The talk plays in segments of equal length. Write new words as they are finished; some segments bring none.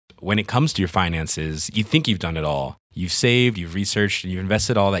When it comes to your finances, you think you've done it all. You've saved, you've researched, and you've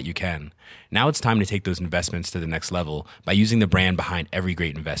invested all that you can. Now it's time to take those investments to the next level by using the brand behind every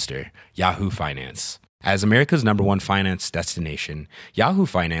great investor, Yahoo Finance. As America's #1 finance destination, Yahoo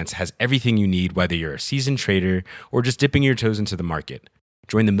Finance has everything you need, whether you're a seasoned trader or just dipping your toes into the market.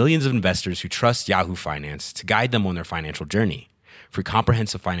 Join the millions of investors who trust Yahoo Finance to guide them on their financial journey. For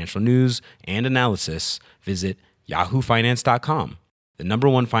comprehensive financial news and analysis, visit yahoofinance.com, the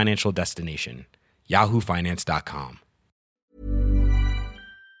 #1 financial destination, yahoofinance.com.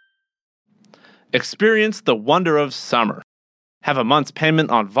 Experience the wonder of summer. Have a month's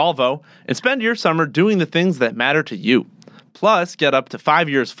payment on Volvo and spend your summer doing the things that matter to you. Plus, get up to 5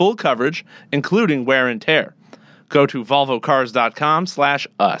 years full coverage, including wear and tear. Go to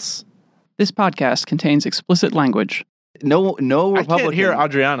volvocars.com/us. This podcast contains explicit language. No Republican. I can't hear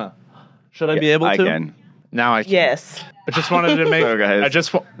Adriana. Should I be able to? I can. Now I can. Yes. I just wanted to make. So, guys, I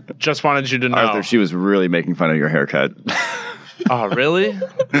just wanted you to know. Arthur, she was really making fun of your haircut. Oh, really?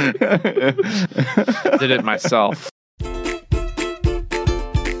 Did it myself.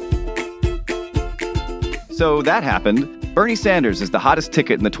 So that happened. Bernie Sanders is the hottest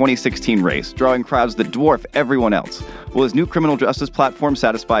ticket in the 2016 race, drawing crowds that dwarf everyone else. Will his new criminal justice platform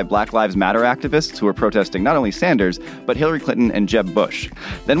satisfy Black Lives Matter activists who are protesting not only Sanders, but Hillary Clinton and Jeb Bush?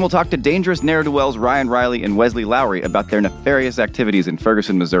 Then we'll talk to dangerous ne'er-do-wells Ryan Riley and Wesley Lowery about their nefarious activities in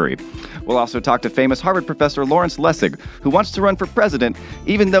Ferguson, Missouri. We'll also talk to famous Harvard professor Lawrence Lessig, who wants to run for president,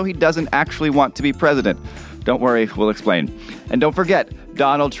 even though he doesn't actually want to be president. Don't worry, we'll explain. And don't forget,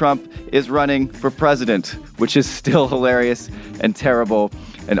 Donald Trump is running for president, which is still hilarious and terrible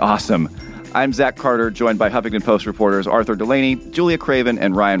and awesome. I'm Zach Carter, joined by Huffington Post reporters Arthur Delaney, Julia Craven,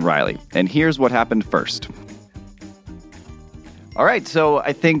 and Ryan Riley. And here's what happened first. All right, so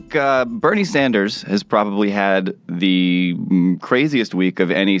I think Bernie Sanders has probably had the craziest week of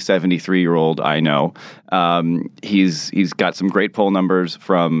any 73-year-old I know. He's got some great poll numbers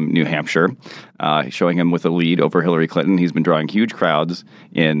from New Hampshire, showing him with a lead over Hillary Clinton. He's been drawing huge crowds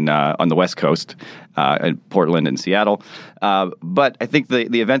on the West Coast, in Portland and Seattle. But I think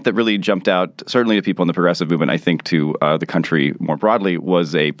the event that really jumped out, certainly to people in the progressive movement, I think to the country more broadly,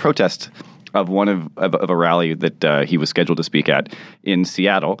 was a protest of a rally that he was scheduled to speak at in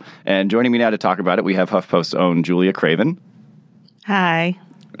Seattle. And joining me now to talk about it, we have HuffPost's own Julia Craven. Hi.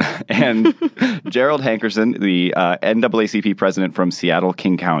 And Gerald Hankerson, the NAACP president from Seattle,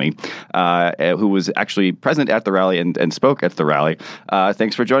 King County, who was actually present at the rally and spoke at the rally.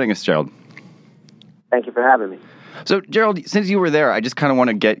 Thanks for joining us, Gerald. Thank you for having me. So, Gerald, since you were there, I just kind of want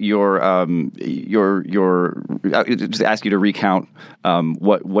to get your just ask you to recount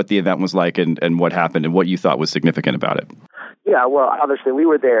what the event was like and what happened and what you thought was significant about it. Yeah, well, obviously we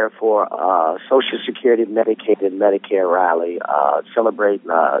were there for Social Security, Medicaid, and Medicare rally, celebrating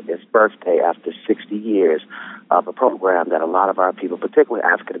its birthday after 60 years of a program that a lot of our people, particularly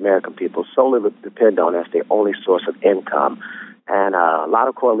African-American people, solely depend on as their only source of income. And a lot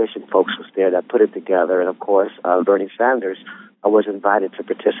of coalition folks was there that put it together. And, of course, Bernie Sanders was invited to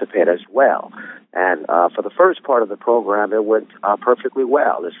participate as well. And for the first part of the program, it went perfectly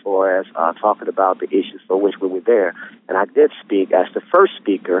well as far as talking about the issues for which we were there. And I did speak as the first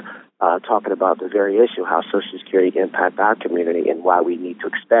speaker talking about the very issue, how Social Security impacts our community and why we need to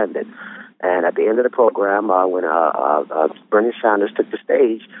expand it. And at the end of the program, when Bernie Sanders took the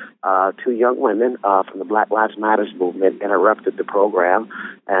stage, two young women from the Black Lives Matter movement interrupted the program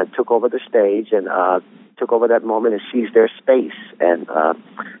and took over the stage and took over that moment and seized their space. And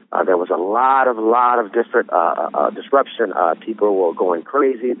there was a lot of different disruption. People were going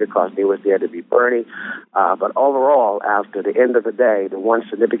crazy because they was there to be Bernie. But overall, after the end of the day, the one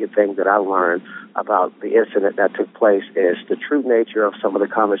significant thing that I learned about the incident that took place is the true nature of some of the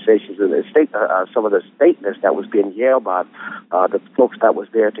conversations in the state, some of the statements that was being yelled by the folks that was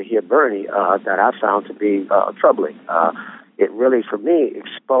there to hear Bernie that I found to be troubling. It really, for me,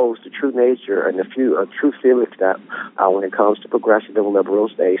 exposed the true nature and the few true feelings that when it comes to progressive and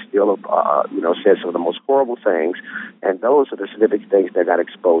liberals, they still, said some of the most horrible things. And those are the significant things that got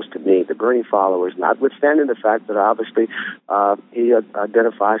exposed to me. The Bernie followers, notwithstanding the fact that obviously he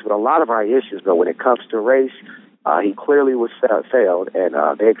identifies with a lot of our issues, but when it comes to race, he clearly was failed, and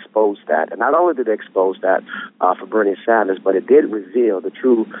they exposed that. And not only did they expose that for Bernie Sanders, but it did reveal the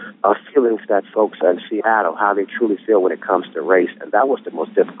true feelings that folks in Seattle, how they truly feel when it comes to race. And that was the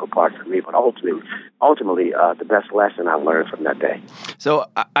most difficult part for me, but ultimately the best lesson I learned from that day. So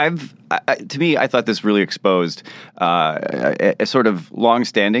to me, I thought this really exposed a sort of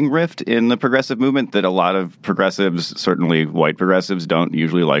long-standing rift in the progressive movement that a lot of progressives, certainly white progressives, don't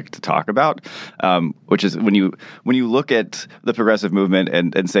usually like to talk about, which is when you when you look at the progressive movement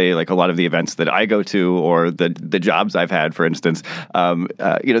and say like a lot of the events that I go to or the jobs I've had, for instance,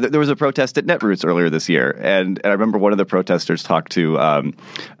 there was a protest at Netroots earlier this year, and I remember one of the protesters talked to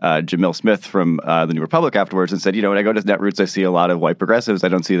Jamil Smith from the New Republic afterwards and said, when I go to Netroots, I see a lot of white progressives. I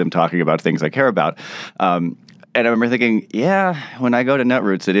don't see them talking about things I care about. And I remember thinking, when I go to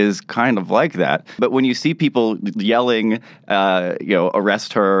Netroots, it is kind of like that. But when you see people yelling,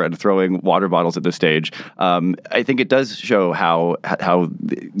 arrest her and throwing water bottles at the stage, I think it does show how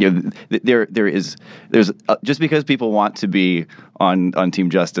there's just because people want to be on Team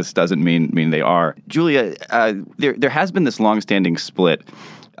Justice doesn't mean they are. Julia, there has been this longstanding split.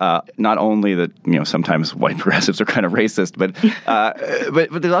 Not only that sometimes white progressives are kind of racist, but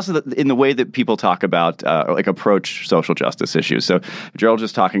there's also in the way that people talk about approach social justice issues. So Gerald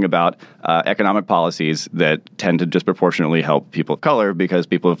was talking about economic policies that tend to disproportionately help people of color because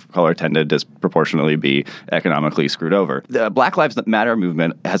people of color tend to disproportionately be economically screwed over. The Black Lives Matter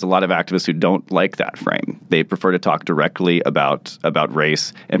movement has a lot of activists who don't like that frame. They prefer to talk directly about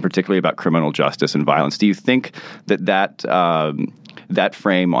race and particularly about criminal justice and violence. Do you think that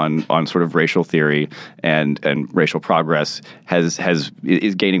frame on sort of racial theory and racial progress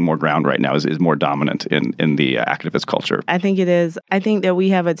is gaining more ground right now, is more dominant in the activist culture? I think it is. I think that we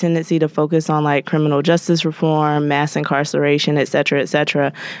have a tendency to focus on like criminal justice reform, mass incarceration, et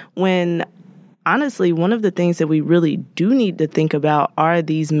cetera, when honestly, one of the things that we really do need to think about are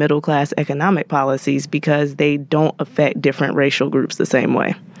these middle-class economic policies because they don't affect different racial groups the same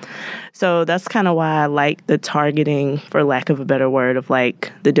way. So that's kind of why I like the targeting, for lack of a better word, of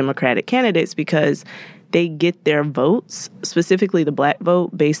like the Democratic candidates because they get their votes, specifically the Black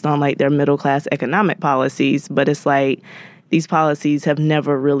vote, based on like their middle-class economic policies. But it's like these policies have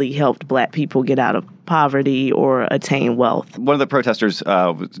never really helped Black people get out of poverty or attain wealth. One of the protesters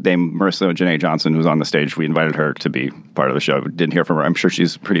named Marissa Janae Johnson, who's on the stage, we invited her to be part of the show. Didn't hear from her. I'm sure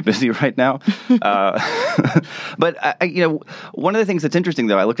she's pretty busy right now. But one of the things that's interesting,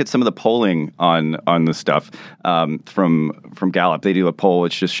 though, I looked at some of the polling on this stuff from Gallup. They do a poll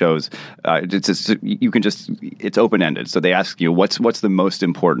which just shows it's open ended. So they ask you what's the most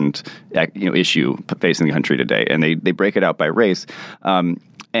important issue facing the country today, and they break it out by race.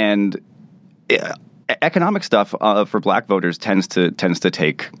 Economic stuff for Black voters tends to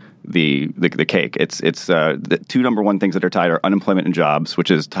take the cake. It's the two number one things that are tied are unemployment and jobs,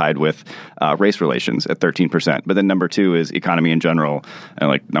 which is tied with race relations at 13%. But then number two is economy in general, and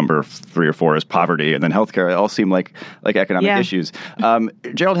like number 3 or 4 is poverty, and then healthcare. It all seem like economic issues.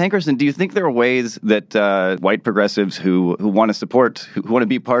 Gerald Hankerson, do you think there are ways that white progressives who want to support, who want to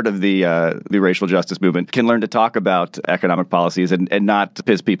be part of the racial justice movement, can learn to talk about economic policies and not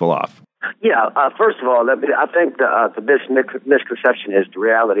piss people off? Yeah, first of all, I think the misconception is the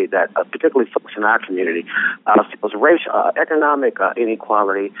reality that particularly folks in our community, economic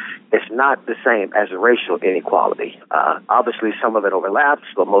inequality is not the same as racial inequality. Obviously, some of it overlaps,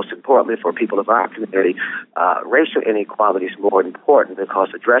 but most importantly for people of our community, racial inequality is more important because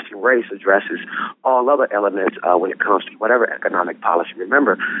addressing race addresses all other elements when it comes to whatever economic policy.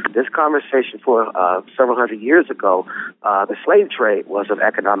 Remember, this conversation for several hundred years ago, the slave trade was of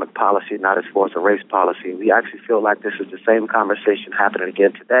economic policy, not as far as a race policy. We actually feel like this is the same conversation happening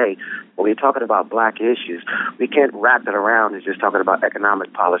again today. When we're talking about Black issues, we can't wrap it around as just talking about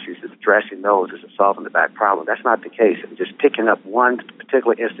economic policies, as addressing those as solving the back problem. That's not the case. And just picking up one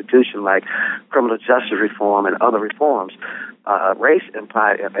particular institution like criminal justice reform and other reforms, race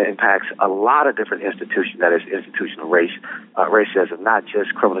impacts a lot of different institutions, that is institutional racism, not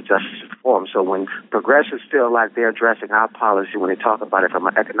just criminal justice reform. So when progressives feel like they're addressing our policy when they talk about it from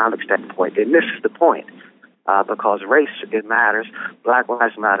an economic standpoint, it misses the point. Because race, it matters. Black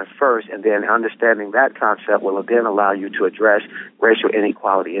lives matter first, and then understanding that concept will then allow you to address racial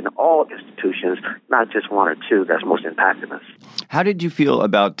inequality in all institutions, not just one or two that's most impacting us. How did you feel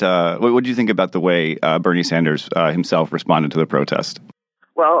about, what did you think about the way Bernie Sanders himself responded to the protest?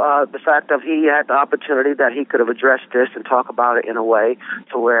 Well, the fact that he had the opportunity that he could have addressed this and talk about it in a way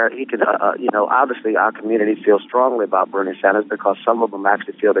to where he could, obviously our community feels strongly about Bernie Sanders because some of them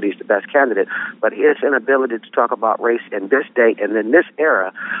actually feel that he's the best candidate. But his inability to talk about race in this day and in this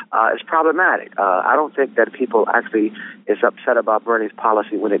era is problematic. I don't think that people actually is upset about Bernie's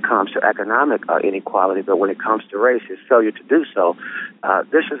policy when it comes to economic inequality, but when it comes to race, his failure to do so,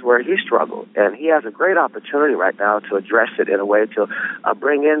 this is where he struggled. And he has a great opportunity right now to address it in a way to bring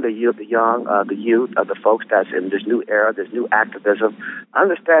bring in the youth, the folks that's in this new era, this new activism.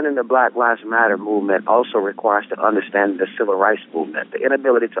 Understanding the Black Lives Matter movement also requires to understand the civil rights movement. The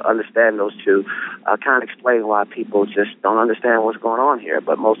inability to understand those two kind of explain why people just don't understand what's going on here.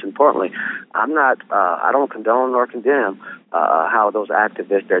 But most importantly, I don't condone nor condemn how those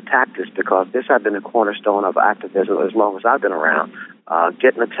activists, their tactics, because this has been a cornerstone of activism as long as I've been around.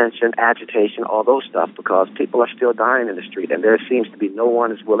 Getting attention, agitation, all those stuff, because people are still dying in the street, and there seems to be no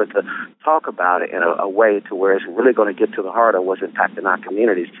one is willing to talk about it in a way to where it's really going to get to the heart of what's impacting our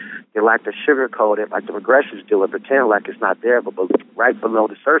communities. They like to sugarcoat it like the progressives do and pretend like it's not there, but right below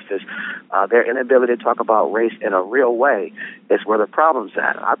the surface, their inability to talk about race in a real way is where the problem's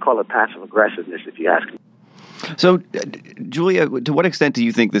at. I call it passive aggressiveness, if you ask me. So, Julia, to what extent do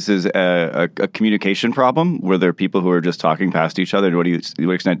you think this is a communication problem, where there are people who are just talking past each other? To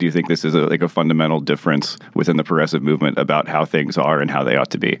what extent do you think this is a fundamental difference within the progressive movement about how things are and how they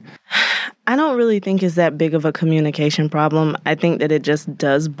ought to be? I don't really think it's that big of a communication problem. I think that it just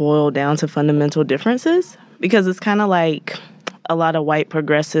does boil down to fundamental differences, because it's kind of like a lot of white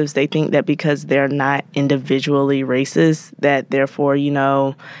progressives, they think that because they're not individually racist, that therefore,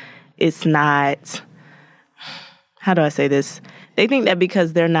 it's not... How do I say this? They think that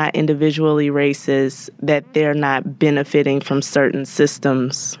because they're not individually racist, that they're not benefiting from certain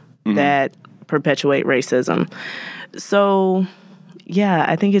systems that perpetuate racism. So, yeah,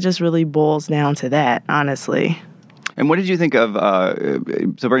 I think it just really boils down to that, honestly. And what did you think of,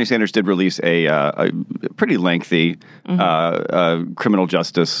 so Bernie Sanders did release a pretty lengthy criminal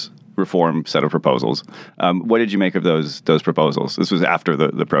justice reform set of proposals. What did you make of those proposals? This was after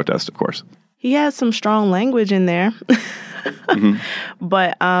the protest, of course. He has some strong language in there.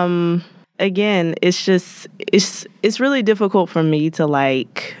 But again, it's really difficult for me to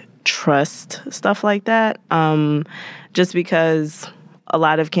trust stuff like that. Just because a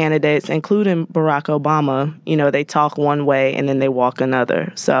lot of candidates, including Barack Obama, they talk one way and then they walk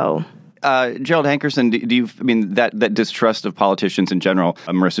another. So Gerald Hankerson, do you? I mean, that distrust of politicians in general.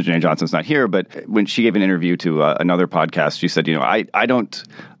 Marissa Jane Johnson's not here, but when she gave an interview to another podcast, she said,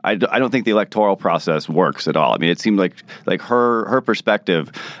 I don't think the electoral process works at all. I mean, it seemed like her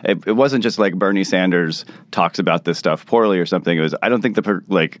perspective. It wasn't just like Bernie Sanders talks about this stuff poorly or something. It was I don't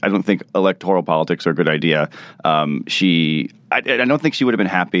think electoral politics are a good idea. I don't think she would have been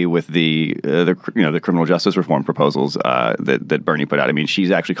happy with the criminal justice reform proposals that Bernie put out. I mean,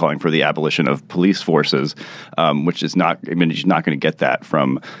 she's actually calling for the abolition of police forces, which is not. I mean, she's not going to get that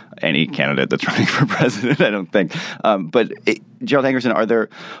from any candidate that's running for president, I don't think. But Gerald Hankerson,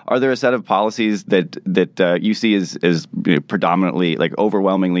 are there a set of policies that you see as predominantly,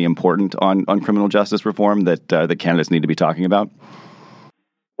 overwhelmingly important on criminal justice reform that candidates need to be talking about?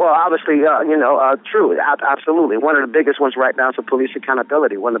 Well, obviously, true, absolutely. One of the biggest ones right now is police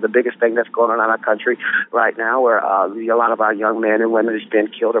accountability. One of the biggest things that's going on in our country right now, where a lot of our young men and women is being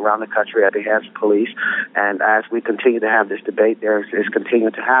killed around the country at the hands of police. And as we continue to have this debate, it's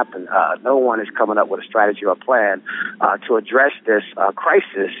continuing to happen. No one is coming up with a strategy or a plan to address this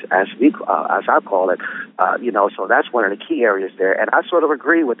crisis, as I call it. So that's one of the key areas there. And I sort of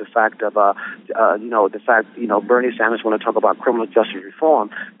agree with the fact of, Bernie Sanders want to talk about criminal justice reform.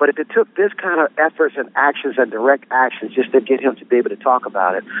 But if it took this kind of efforts and actions and direct actions just to get him to be able to talk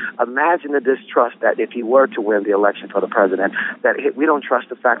about it, imagine the distrust that if he were to win the election for the president, that we don't trust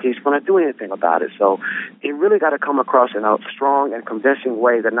the fact he's going to do anything about it. So he really got to come across in a strong and convincing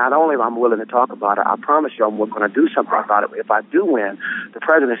way that not only am I willing to talk about it, I promise you I'm going to do something about it if I do win the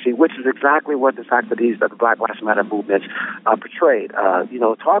presidency, which is exactly what the fact that the Black Lives Matter movements portrayed.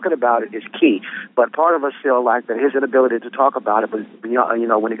 Talking about it is key, but part of us feel like that his inability to talk about it was,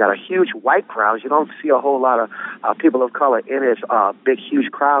 when he got a huge white crowd, you don't see a whole lot of people of color in his big,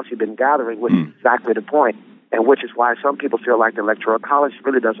 huge crowds he's been gathering, which is exactly the point. And which is why some people feel like the Electoral College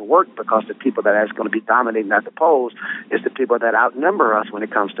really doesn't work, because the people that is going to be dominating at the polls is the people that outnumber us when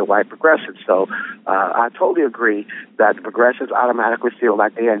it comes to white progressives. So I totally agree that the progressives automatically feel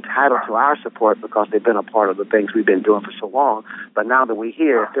like they're entitled to our support because they've been a part of the things we've been doing for so long. But now that we're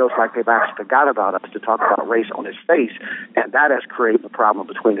here, it feels like they've actually forgot about us to talk about race on its face. And that has created a problem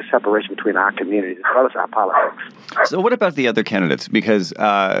between the separation between our communities as well as our politics. So what about the other candidates? Because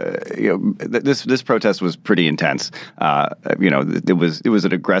this protest was pretty intense. It was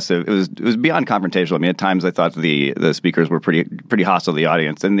an aggressive. It was beyond confrontational. I mean, at times I thought the speakers were pretty hostile to the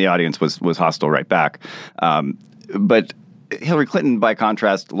audience, and the audience was hostile right back. But Hillary Clinton, by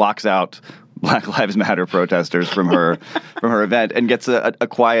contrast, locks out Black Lives Matter protesters from her event, and gets a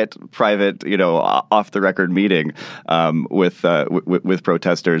quiet, private, off the record meeting with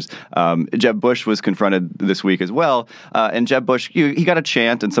protesters. Jeb Bush was confronted this week as well, and Jeb Bush he got a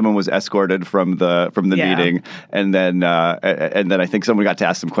chant, and someone was escorted from the meeting, and then I think someone got to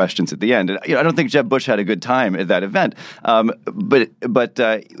ask some questions at the end. And, I don't think Jeb Bush had a good time at that event, but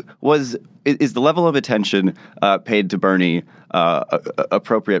is the level of attention paid to Bernie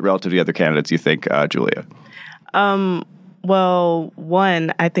appropriate relative to the other candidates, you think, Julia? Well,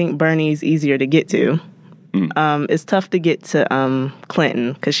 one, I think Bernie's easier to get to. It's tough to get to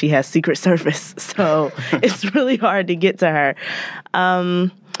Clinton because she has Secret Service, so it's really hard to get to her.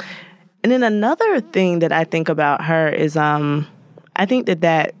 And then another thing that I think about her is I think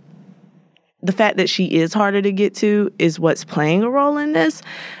that the fact that she is harder to get to is what's playing a role in this,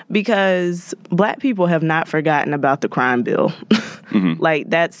 because Black people have not forgotten about the crime bill. Like,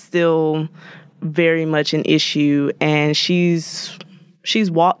 that's still very much an issue, and she's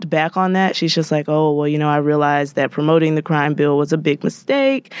walked back on that. She's just like, oh, well, I realized that promoting the crime bill was a big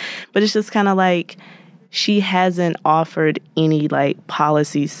mistake, but it's just kind of like she hasn't offered any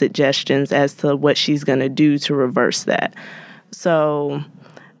policy suggestions as to what she's going to do to reverse that. So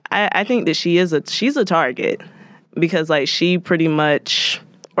I think that she's a target, because she pretty much,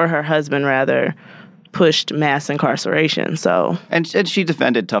 or her husband rather, pushed mass incarceration. So and she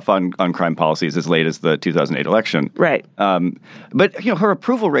defended tough on crime policies as late as the 2008 election. Right. But her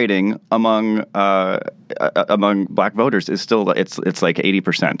approval rating among Black voters is still it's like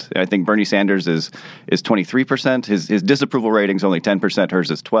 80%. I think Bernie Sanders is 23%. His disapproval rating's only 10%.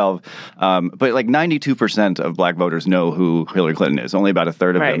 Hers is 12%. But 92% of Black voters know who Hillary Clinton is. Only about a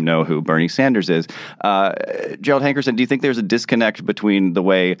third of them know who Bernie Sanders is. Gerald Hankerson, do you think there's a disconnect between the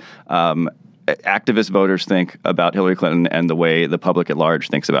way activist voters think about Hillary Clinton and the way the public at large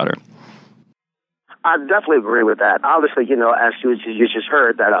thinks about her? I definitely agree with that. Obviously, as you just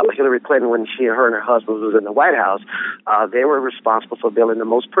heard, that Hillary Clinton, when her and her husband was in the White House, they were responsible for building the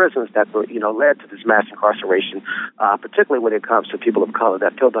most prisons that were, led to this mass incarceration, particularly when it comes to people of color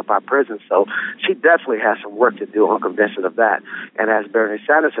that filled up our prisons. So she definitely has some work to do on convincing of that. And as Bernie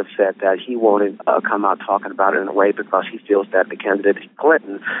Sanders have said, that he won't come out talking about it in a way because he feels that the candidate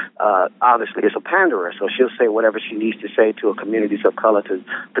Clinton obviously is a panderer. So she'll say whatever she needs to say to communities of color to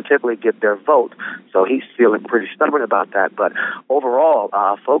particularly get their vote. So he's feeling pretty stubborn about that. But overall,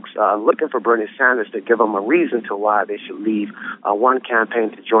 folks looking for Bernie Sanders to give them a reason to why they should leave one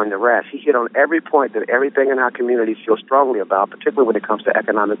campaign to join the rest. He hit on every point that everything in our community feels strongly about, particularly when it comes to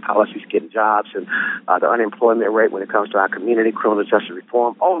economic policies, getting jobs, and the unemployment rate, when it comes to our community, criminal justice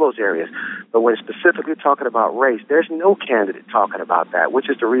reform, all those areas. But when specifically talking about race, there's no candidate talking about that, which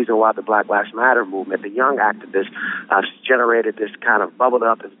is the reason why the Black Lives Matter movement, the young activists, generated this kind of bubbled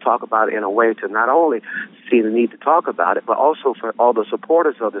up and talk about it in a way to not only see the need to talk about it, but also for all the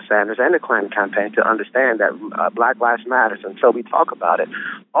supporters of the Sanders and the Clinton campaign to understand that Black Lives Matter. Until we talk about it,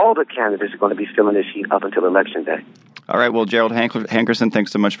 all the candidates are going to be filling this heat up until Election Day. All right. Well, Gerald Hankerson,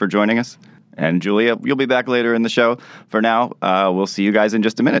 thanks so much for joining us. And Julia, you'll be back later in the show. For now, we'll see you guys in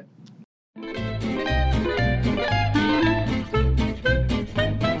just a minute.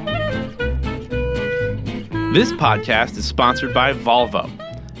 This podcast is sponsored by Volvo.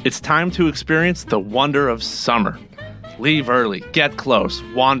 It's time to experience the wonder of summer. Leave early, get close,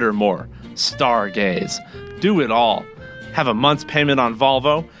 wander more, stargaze, do it all. Have a month's payment on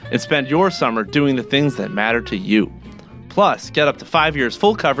Volvo and spend your summer doing the things that matter to you. Plus, get up to 5 years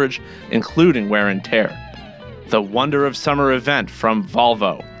full coverage, including wear and tear. The Wonder of Summer event from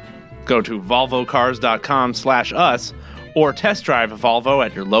Volvo. Go to volvocars.com/us or test drive a Volvo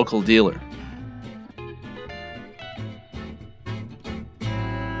at your local dealer.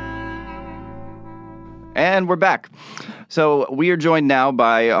 And we're back. So we are joined now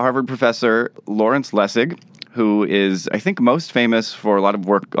by Harvard professor Lawrence Lessig, who is, I think, most famous for a lot of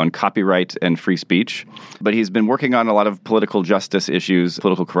work on copyright and free speech. But he's been working on a lot of political justice issues,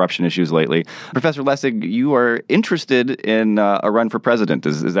 political corruption issues lately. Professor Lessig, you are interested in a run for president.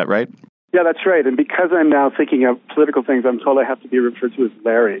 Is that right? Yeah, that's right. And because I'm now thinking of political things, I'm told I have to be referred to as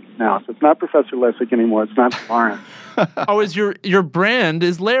Larry now. So it's not Professor Lessig anymore. It's not Lawrence. Oh, is your brand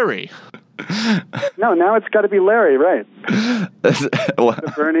is Larry? No, now it's got to be Larry, right?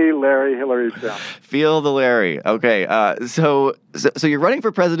 The Bernie, Larry, Hillary show. Feel the Larry. Okay. So you're running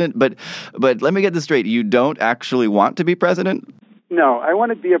for president, but let me get this straight. You don't actually want to be president? No, I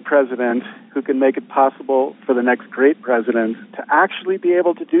want to be a president who can make it possible for the next great president to actually be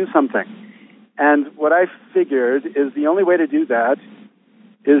able to do something. And what I figured is the only way to do that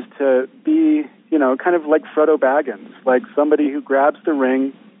is to be, kind of like Frodo Baggins, like somebody who grabs the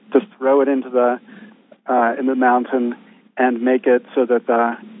ring to throw it into the in the mountain and make it so that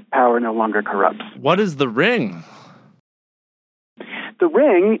the power no longer corrupts. What is the ring? The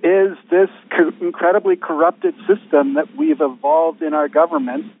ring is this incredibly corrupted system that we've evolved in our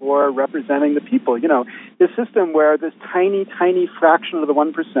government for representing the people. You know, this system where this tiny, tiny fraction of the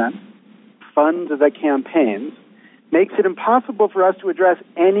 1% fund the campaigns makes it impossible for us to address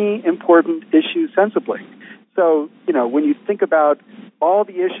any important issue sensibly. So, you know, when you think about all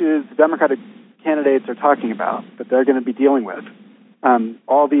the issues the Democratic candidates are talking about that they're going to be dealing with,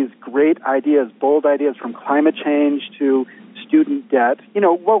 all these great ideas, bold ideas from climate change to student debt, you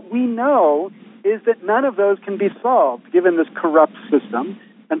know, what we know is that none of those can be solved given this corrupt system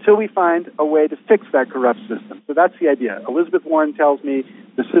until we find a way to fix that corrupt system. So that's the idea. Elizabeth Warren tells me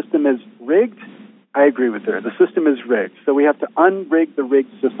the system is rigged. I agree with her. The system is rigged. So we have to unrig the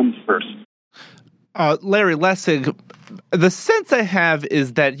rigged systems first. Larry Lessig, the sense I have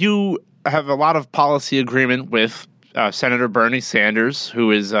is that you have a lot of policy agreement with Senator Bernie Sanders, who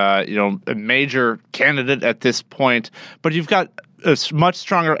is a major candidate at this point, but you've got a much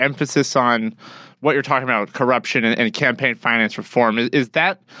stronger emphasis on what you're talking about, corruption and campaign finance reform. Is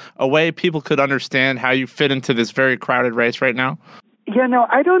that a way people could understand how you fit into this very crowded race right now? Yeah, no,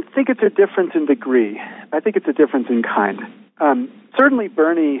 I don't think it's a difference in degree. I think it's a difference in kind. Certainly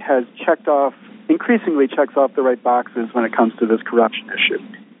Bernie has increasingly checks off the right boxes when it comes to this corruption issue.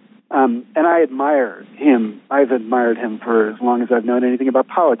 And I admire him. I've admired him for as long as I've known anything about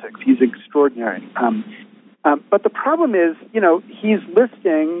politics. He's extraordinary. But the problem is, you know, he's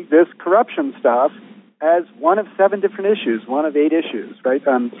listing this corruption stuff as one of 7 different issues, one of 8 issues, right?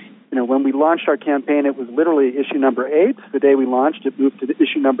 You know, when we launched our campaign, it was literally issue number 8. The day we launched, it moved to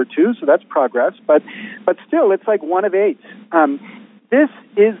issue number 2, so that's progress. But still, it's like one of 8. This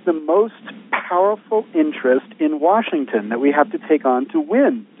is the most powerful interest in Washington that we have to take on to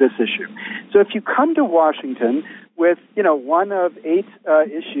win this issue. So if you come to Washington with, you know, one of 8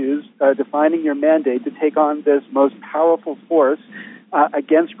 issues defining your mandate to take on this most powerful force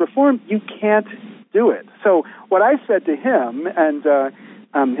against reform, you can't do it. So what I said to him, and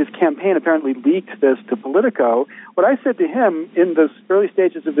his campaign apparently leaked this to Politico. What I said to him in the early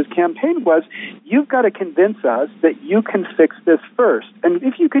stages of his campaign was, you've got to convince us that you can fix this first. And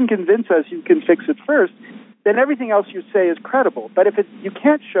if you can convince us you can fix it first, then everything else you say is credible. But if you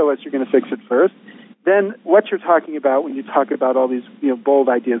can't show us you're going to fix it first, then what you're talking about when you talk about all these bold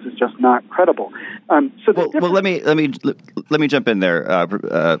ideas is just not credible. Let me jump in there,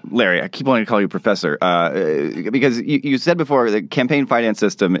 Larry. I keep wanting to call you Professor because you said before the campaign finance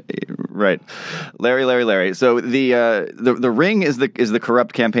system, right? Larry. So the ring is the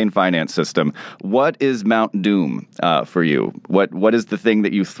corrupt campaign finance system. What is Mount Doom for you? What is the thing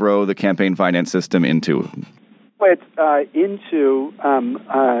that you throw the campaign finance system into? It's into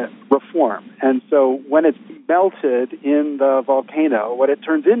reform. And so when it's melted in the volcano, what it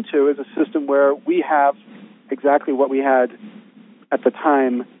turns into is a system where we have exactly what we had at the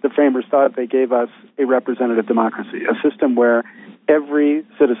time the framers thought they gave us a representative democracy, a system where every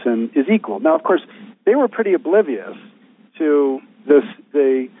citizen is equal. Now, of course, they were pretty oblivious to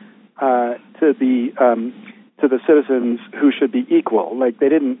the citizens who should be equal. Like, they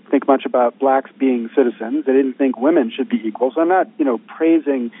didn't think much about blacks being citizens. They didn't think women should be equal. So I'm not,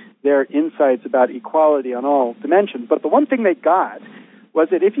 praising their insights about equality on all dimensions. But the one thing they got was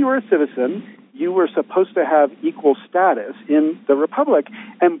that if you were a citizen, you were supposed to have equal status in the republic.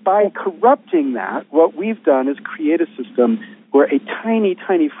 And by corrupting that, what we've done is create a system where a tiny,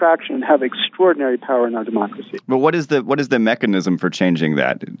 tiny fraction have extraordinary power in our democracy. But what is the mechanism for changing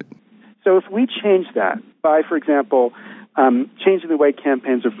that? So if we change that by, for example, changing the way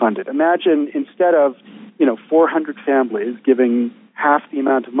campaigns are funded, imagine instead of 400 families giving half the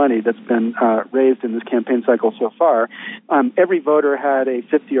amount of money that's been raised in this campaign cycle so far, every voter had a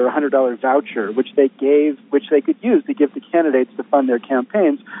 $50 or $100 voucher, which they could use to give to candidates to fund their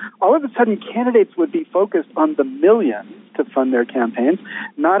campaigns. All of a sudden, candidates would be focused on the millions to fund their campaigns,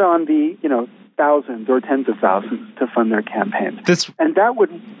 not on the thousands or tens of thousands to fund their campaigns.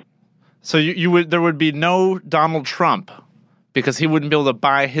 So there would be no Donald Trump because he wouldn't be able to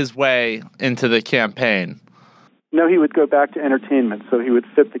buy his way into the campaign. No, he would go back to entertainment, so he would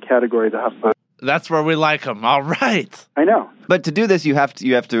fit the category of the HuffPost. That's where we like him. All right. I know. But to do this, you have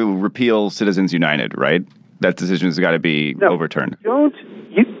to repeal Citizens United, right? That decision has got to be overturned. You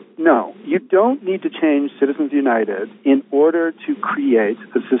don't need to change Citizens United in order to create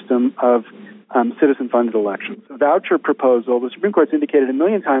a system of citizen-funded elections. A voucher proposal, the Supreme Court's indicated a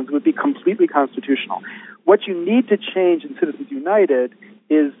million times, would be completely constitutional. What you need to change in Citizens United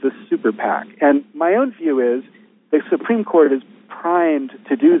is the super PAC. And my own view is the Supreme Court is primed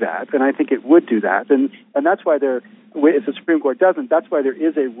to do that, and I think it would do that. And that's why if the Supreme Court doesn't, that's why there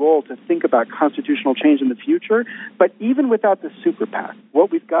is a role to think about constitutional change in the future. But even without the super PAC,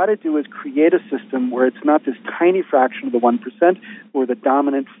 what we've got to do is create a system where it's not this tiny fraction of the 1% who are the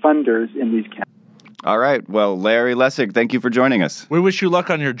dominant funders in these camps. All right. Well, Larry Lessig, thank you for joining us. We wish you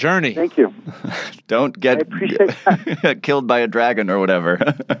luck on your journey. Thank you. Don't get killed by a dragon or whatever.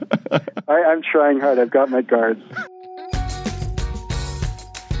 I'm trying hard. I've got my guards.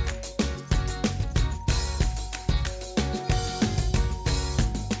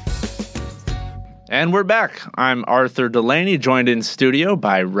 And we're back. I'm Arthur Delaney, joined in studio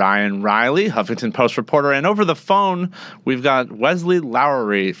by Ryan Riley, Huffington Post reporter. And over the phone, we've got Wesley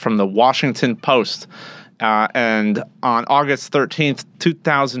Lowery from the Washington Post. And on August 13th,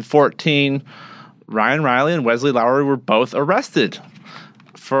 2014, Ryan Riley and Wesley Lowery were both arrested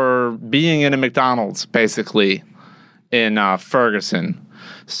for being in a McDonald's, basically, in Ferguson.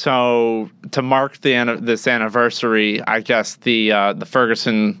 So to mark this anniversary, I guess the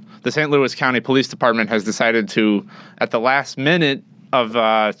St. Louis County Police Department has decided to, at the last minute of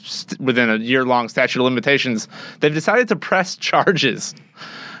within a year-long statute of limitations, they've decided to press charges.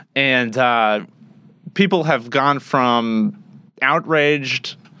 And people have gone from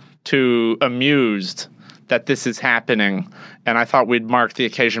outraged to amused that this is happening. And I thought we'd mark the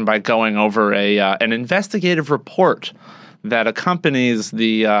occasion by going over an investigative report that accompanies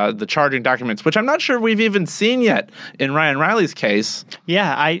the charging documents, which I'm not sure we've even seen yet in Ryan Riley's case.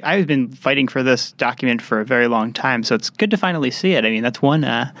 Yeah, I've been fighting for this document for a very long time, so it's good to finally see it. I mean, that's one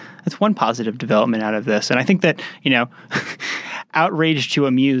positive development out of this, and I think that outraged to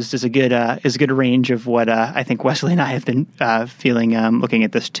amused is a good range of what I think Wesley and I have been feeling looking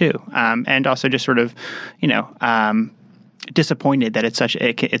at this too, and also just sort of disappointed that it's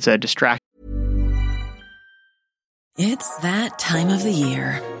a distraction. It's that time of the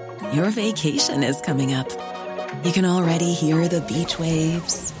year. Your vacation is coming up. You can already hear the beach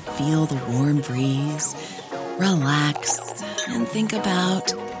waves, feel the warm breeze, relax, and think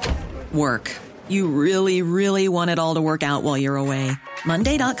about work. You really, really want it all to work out while you're away.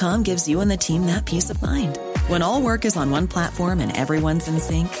 Monday.com gives you and the team that peace of mind. When all work is on one platform and everyone's in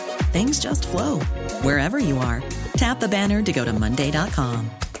sync, things just flow. Wherever you are, tap the banner to go to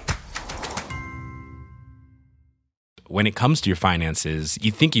Monday.com. When it comes to your finances,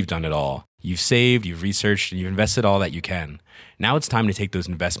 you think you've done it all. You've saved, you've researched, and you've invested all that you can. Now it's time to take those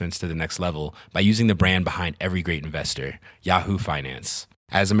investments to the next level by using the brand behind every great investor, Yahoo Finance.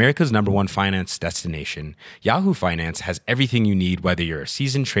 As America's #1 finance destination, Yahoo Finance has everything you need, whether you're a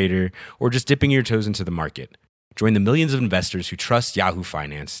seasoned trader or just dipping your toes into the market. Join the millions of investors who trust Yahoo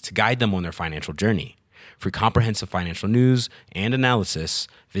Finance to guide them on their financial journey. For comprehensive financial news and analysis,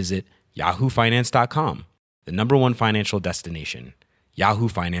 visit yahoofinance.com. The #1 financial destination,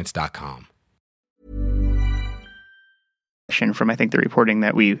 yahoofinance.com. From, I think, the reporting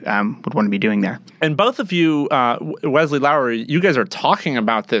that we would want to be doing there. And both of you, Wesley Lowery, you guys are talking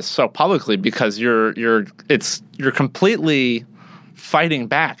about this so publicly because you're completely fighting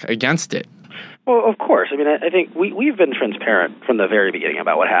back against it. Well, of course. I mean, I think we've been transparent from the very beginning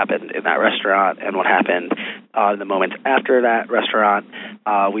about what happened in that restaurant and what happened in the moments after that restaurant.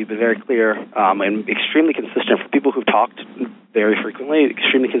 We've been very clear and extremely consistent for people who've talked very frequently,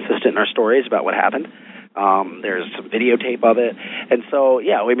 extremely consistent in our stories about what happened. There's some videotape of it. And so,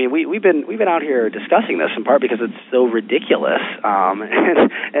 yeah, I mean, we've been out here discussing this in part because it's so ridiculous,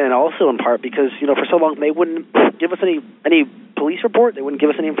 and also in part because, for so long they wouldn't give us any police report. They wouldn't give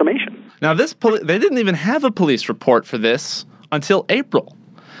us any information. Now, they didn't even have a police report for this until April.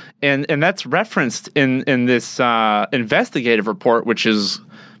 And that's referenced in this investigative report, which is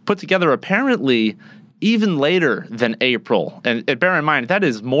put together apparently even later than April. And bear in mind, that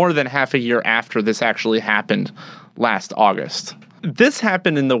is more than half a year after this actually happened last August. This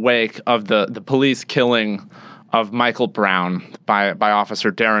happened in the wake of the police killing of Michael Brown by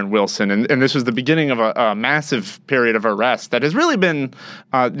Officer Darren Wilson. And this was the beginning of a massive period of arrest that has really been,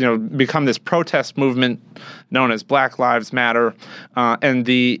 become this protest movement known as Black Lives Matter. And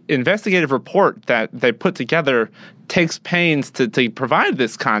the investigative report that they put together takes pains to provide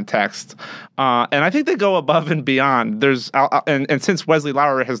this context. And I think they go above and beyond. And since Wesley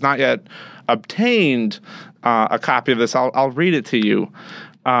Lowery has not yet obtained a copy of this, I'll read it to you.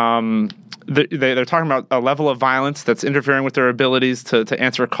 They're talking about a level of violence that's interfering with their abilities to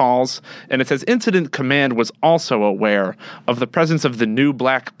answer calls. And it says, Incident Command was also aware of the presence of the new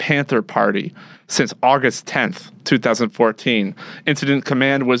Black Panther Party, Since August 10th, 2014, Incident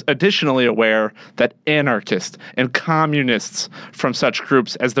Command was additionally aware that anarchists and communists from such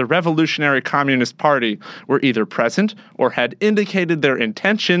groups as the Revolutionary Communist Party were either present or had indicated their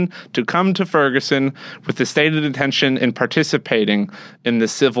intention to come to Ferguson with the stated intention in participating in the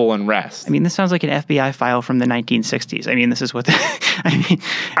civil unrest. I mean, this sounds like an FBI file from the 1960s. I mean, this is what this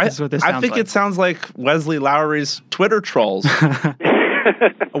is what this sounds like. I think it sounds like Wesley Lowery's Twitter trolls.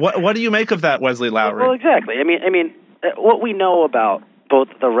 What do you make of that, Wesley Lowery? Well, exactly. I mean, what we know about both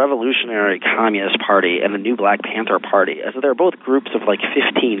the Revolutionary Communist Party and the New Black Panther Party is that they're both groups of like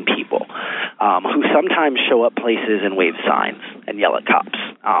 15 people who sometimes show up places and wave signs and yell at cops.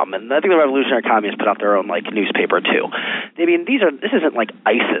 And I think the Revolutionary Communists put out their own like newspaper too. I mean, this isn't like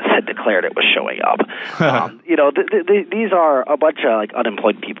ISIS had declared it was showing up. These are a bunch of like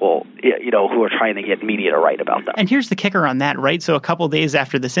unemployed people, who are trying to get media to write about them. And here's the kicker on that, right? So a couple days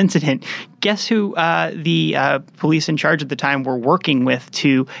after this incident, guess who the police in charge at the time were working with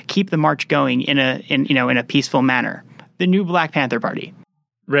to keep the march going in a peaceful manner? The New Black Panther Party.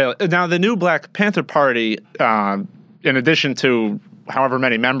 Really? Now, the New Black Panther Party, in addition to however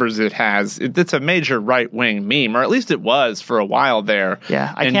many members it has, it's a major right-wing meme, or at least it was for a while there.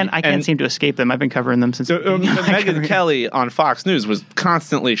 Yeah, I can't seem to escape them. I've been covering them since. Megyn Kelly on Fox News was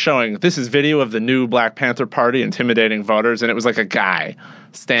constantly showing this is video of the New Black Panther Party intimidating voters, and it was like a guy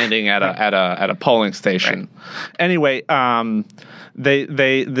standing at a polling station. Right. Anyway,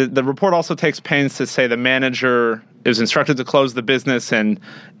 the report also takes pains to say the manager is instructed to close the business and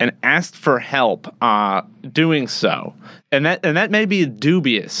asked for help doing so, and that may be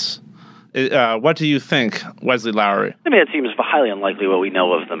dubious. What do you think, Wesley Lowery? I mean, it seems highly unlikely what we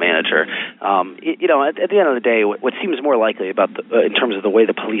know of the manager. At the end of the day, what seems more likely about in terms of the way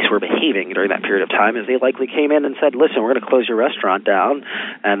the police were behaving during that period of time is they likely came in and said, "Listen, we're going to close your restaurant down."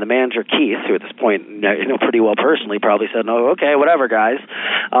 And the manager, Keith, who at this point pretty well personally, probably said, "No, okay, whatever, guys."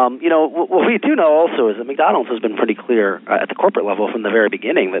 What we do know also is that McDonald's has been pretty clear at the corporate level from the very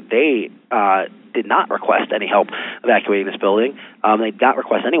beginning that they did not request any help evacuating this building. They did not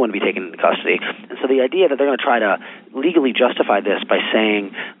request anyone to be taken into custody. And so the idea that they're going to try to legally justify this by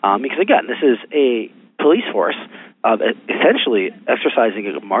saying, because again, this is a police force essentially exercising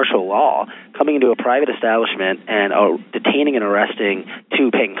a martial law, coming into a private establishment and detaining and arresting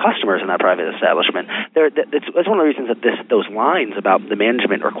two paying customers in that private establishment. That's one of the reasons that those lines about the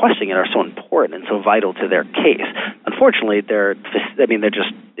management requesting it are so important and so vital to their case. Unfortunately, they're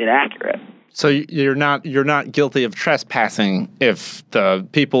just inaccurate. So you're not guilty of trespassing if the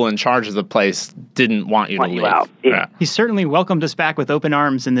people in charge of the place didn't want you to leave. Out. Yeah. He certainly welcomed us back with open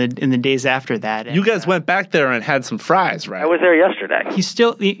arms in the days after that. And, you guys went back there and had some fries, right? I was there yesterday. He's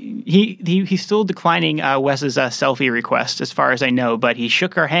still declining Wes's selfie request, as far as I know. But he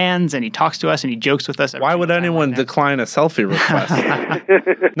shook our hands and he talks to us and he jokes with us. Why would anyone decline a selfie request?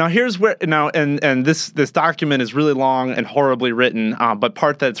 Now here's where and this document is really long and horribly written, but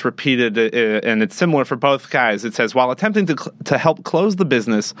part that's repeated. And it's similar for both guys. It says, while attempting to help close the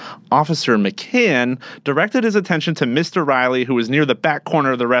business, Officer McCann directed his attention to Mr. Riley, who was near the back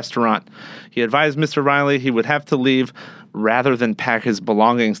corner of the restaurant. He advised Mr. Riley he would have to leave rather than pack his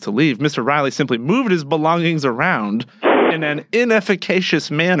belongings to leave. Mr. Riley simply moved his belongings around in an inefficacious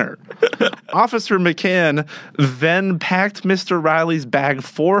manner. Officer McCann then packed Mr. Riley's bag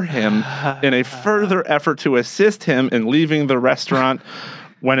for him in a further effort to assist him in leaving the restaurant.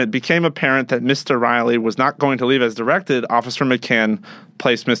 When it became apparent that Mr. Riley was not going to leave as directed, Officer McCann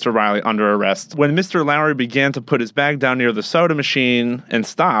placed Mr. Riley under arrest. When Mr. Lowery began to put his bag down near the soda machine and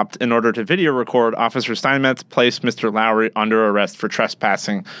stopped in order to video record, Officer Steinmetz placed Mr. Lowery under arrest for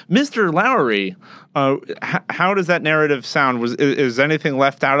trespassing. Mr. Lowery, how does that narrative sound? Is anything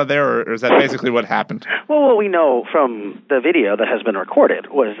left out of there, or is that basically what happened? Well, what we know from the video that has been recorded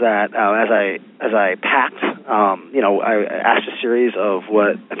was that as I packed, I asked a series of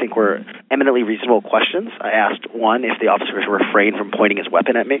what I think were eminently reasonable questions. I asked one if the officers refrained from pointing his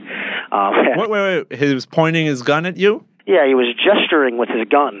weapon at me. Wait! He was pointing his gun at you? Yeah, he was gesturing with his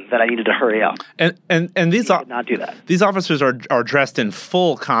gun that I needed to hurry up. And these did not do that. These officers are dressed in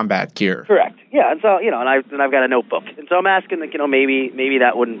full combat gear. Correct. Yeah, and so and I've got a notebook, and so I'm asking that maybe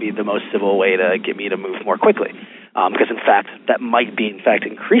that wouldn't be the most civil way to get me to move more quickly, because in fact that might be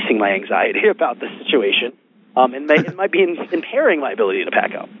increasing my anxiety about the situation. It might be impairing my ability to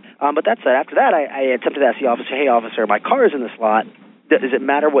pack up. But that said, after that, I attempted to ask the officer, "Hey, officer, my car is in this lot. Does it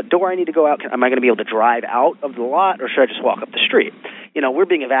matter what door I need to go out? Am I going to be able to drive out of the lot, or should I just walk up the street?" We're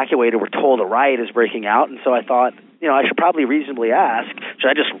being evacuated. We're told a riot is breaking out, and so I thought, I should probably reasonably ask, should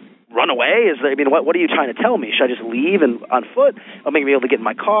I just run away? What are you trying to tell me? Should I just leave and on foot? I'll make me able to get in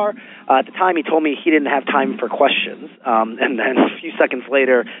my car. At the time, he told me he didn't have time for questions, and then a few seconds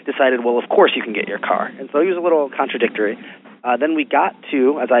later decided, well, of course you can get your car. And so he was a little contradictory. Then we got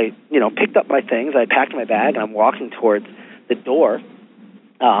to, as I picked up my things, I packed my bag, and I'm walking towards the door.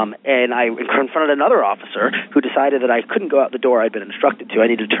 And I confronted another officer who decided that I couldn't go out the door I'd been instructed to. I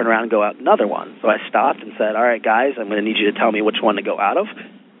needed to turn around and go out another one. So I stopped and said, all right, guys, I'm going to need you to tell me which one to go out of.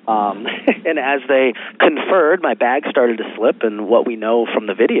 And as they conferred, my bag started to slip, and what we know from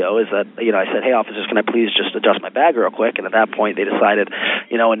the video is that, I said, hey, officers, can I please just adjust my bag real quick? And at that point, they decided,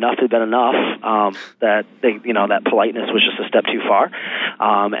 enough had been enough, that that politeness was just a step too far,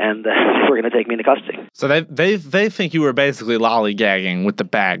 and they were going to take me into custody. So they think you were basically lollygagging with the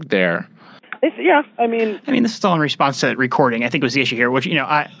bag there. Yeah, I mean, this is all in response to recording. I think was the issue here. Which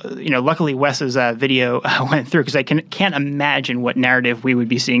luckily Wes's video went through, because I can't imagine what narrative we would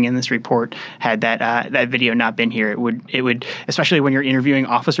be seeing in this report had that video not been here. It would, especially when you're interviewing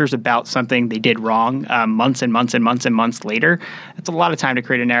officers about something they did wrong months and months and months and months later. It's a lot of time to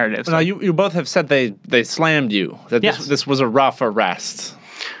create a narrative. So. Now you both have said they slammed you. That yes. This was a rough arrest.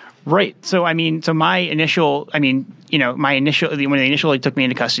 Right. So my initial, when they initially took me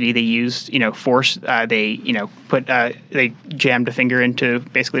into custody, they used, force. They jammed a finger into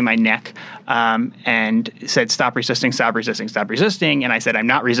basically my neck, and said, stop resisting, stop resisting, stop resisting. And I said, I'm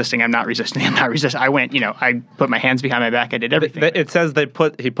not resisting, I'm not resisting, I'm not resisting. I went, I put my hands behind my back. I did everything. It says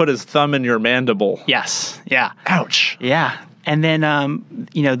he put his thumb in your mandible. Yes. Yeah. Ouch. Yeah. And then,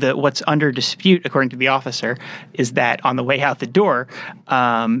 what's under dispute, according to the officer, is that on the way out the door,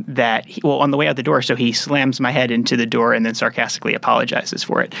 so he slams my head into the door and then sarcastically apologizes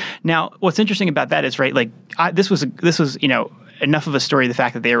for it. Now, what's interesting about that is, right, this was enough of a story, the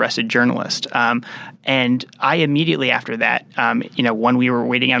fact that they arrested journalists. And I immediately after that, when we were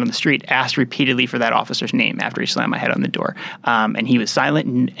waiting out on the street, asked repeatedly for that officer's name after he slammed my head on the door. And he was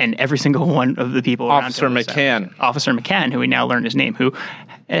silent, and every single one of the people around him was silent. Officer McCann, who we now learned his name, who,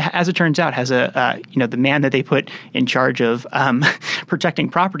 as it turns out, has the man that they put in charge of protecting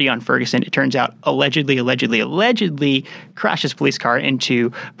property on Ferguson, it turns out, allegedly crashed his police car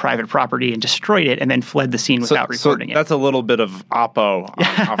into private property and destroyed it, and then fled the scene without reporting it. That's a little bit of oppo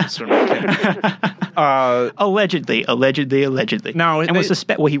on Officer McCann. Allegedly. Now,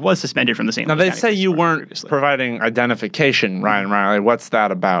 he was suspended from the St. Now, Louis they County say you weren't previously. providing identification, Ryan Riley. What's that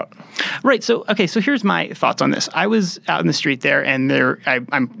about? Right. So here's my thoughts on this. I was out in the street there, and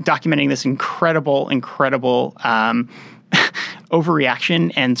I'm documenting this incredible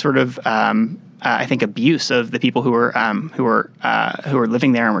overreaction and sort of I think abuse of the people who were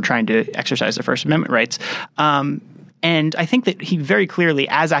living there and were trying to exercise their First Amendment rights. And I think that he very clearly,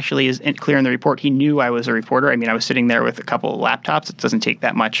 as actually is clear in the report, he knew I was a reporter. I mean, I was sitting there with a couple of laptops. It doesn't take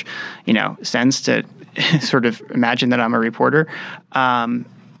that much, sense to sort of imagine that I'm a reporter.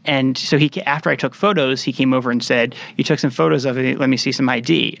 And so after I took photos, he came over and said, "You took some photos of it. Let me see some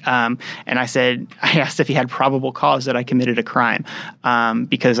ID." And I asked if he had probable cause that I committed a crime,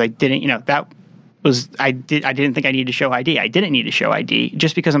 because I didn't, I didn't think I needed to show ID. I didn't need to show ID.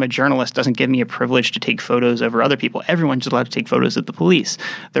 Just because I'm a journalist doesn't give me a privilege to take photos over other people. Everyone's allowed to take photos of the police.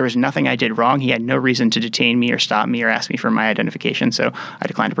 There was nothing I did wrong. He had no reason to detain me or stop me or ask me for my identification, so I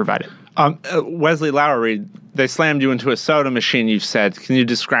declined to provide it. Wesley Lowery, they slammed you into a soda machine, you've said. Can you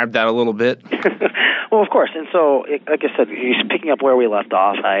describe that a little bit? Well, of course. And so, like I said, he's picking up where we left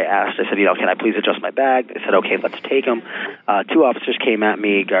off. I said, can I please adjust my bag? They said, okay, let's take him. Two officers came at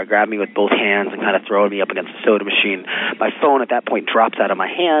me, grabbed me with both hands and kind of throwing me up against the soda machine. My phone at that point drops out of my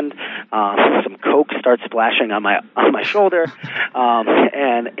hand. Some Coke starts splashing on my shoulder.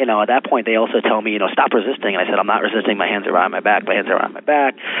 And, at that point, they also tell me, stop resisting. And I said, I'm not resisting. My hands are around my back.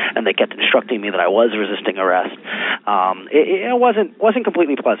 And they kept instructing me that I was resisting arrest. It wasn't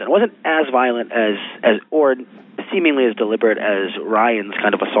completely pleasant. It wasn't as violent or seemingly as deliberate as Ryan's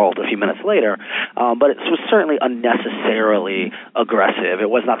kind of assault a few minutes later, but it was certainly unnecessarily aggressive. It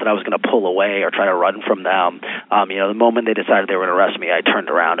was not that I was going to pull away or try to run from them. The moment they decided they were going to arrest me, I turned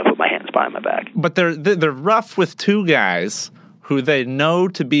around and put my hands behind my back. But they're rough with two guys who they know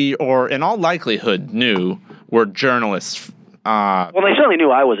to be, or in all likelihood knew, were journalists. Well, they certainly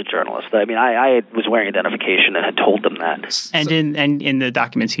knew I was a journalist. I mean, I was wearing identification and had told them that. And in the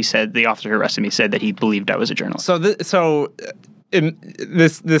documents, he said, the officer who arrested me said that he believed I was a journalist.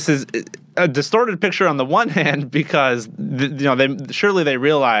 This is a distorted picture on the one hand because they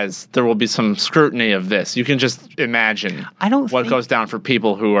realize there will be some scrutiny of this. You can just imagine what goes down for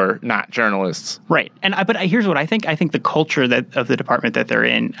people who are not journalists. Right. But here's what I think. I think the culture of the department that they're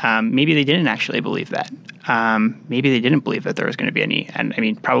in, maybe they didn't actually believe that. maybe they didn't believe that there was going to be any, and I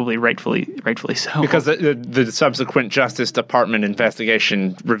mean, probably rightfully so. Because the subsequent Justice Department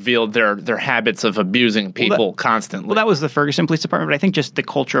investigation revealed their habits of abusing people constantly. Well, that was the Ferguson Police Department, but I think just the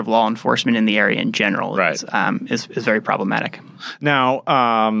culture of law enforcement in the area in general is very problematic. Now,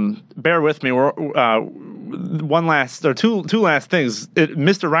 bear with me. We're two last things.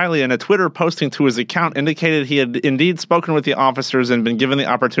 Mr. Riley, in a Twitter posting to his account, indicated he had indeed spoken with the officers and been given the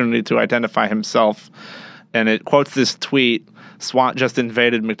opportunity to identify himself. And it quotes this tweet: "SWAT just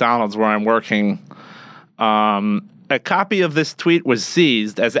invaded McDonald's where I'm working." A copy of this tweet was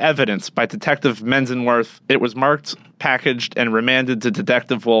seized as evidence by Detective Menzenworth. It was marked, packaged, and remanded to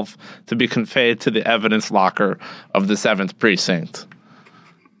Detective Wolf to be conveyed to the evidence locker of the 7th Precinct.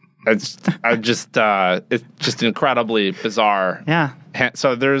 It's just incredibly bizarre. Yeah.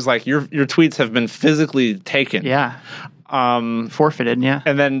 So there's like your tweets have been physically taken. Yeah. Forfeited. Yeah.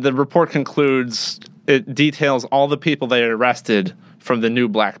 And then the report concludes. It details all the people they arrested from the new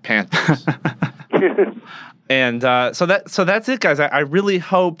Black Panthers. And so that's it, guys. I really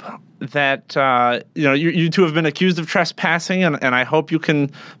hope that you two have been accused of trespassing, and I hope you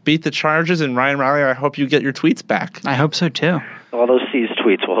can beat the charges. And Ryan Riley, I hope you get your tweets back. I hope so too. All those seized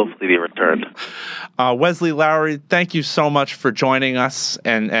tweets will hopefully be returned. Wesley Lowery, thank you so much for joining us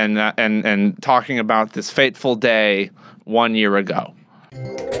and talking about this fateful day 1 year ago.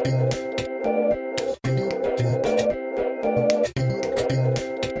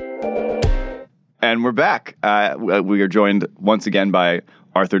 And we're back. We are joined once again by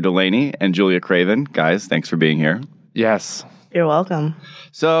Arthur Delaney and Julia Craven. Guys, thanks for being here. Yes. You're welcome.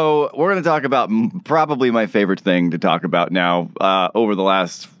 So we're going to talk about probably my favorite thing to talk about now over the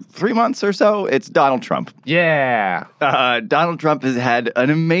last 3 months or so. It's Donald Trump. Yeah. Donald Trump has had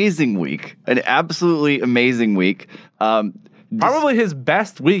an amazing week, an absolutely amazing week. Probably his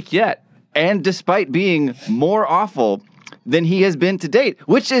best week yet. And despite being more awful than he has been to date,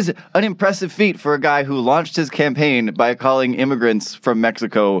 which is an impressive feat for a guy who launched his campaign by calling immigrants from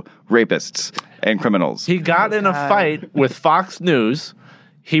Mexico rapists and criminals. He got in a fight with Fox News.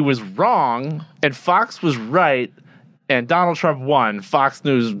 He was wrong, and Fox was right, and Donald Trump won. Fox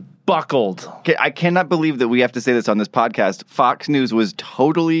News buckled. Okay, I cannot believe that we have to say this on this podcast. Fox News was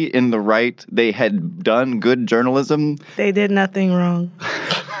totally in the right. They had done good journalism. They did nothing wrong.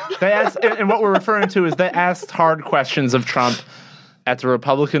 They asked, and what we're referring to is they asked hard questions of Trump at the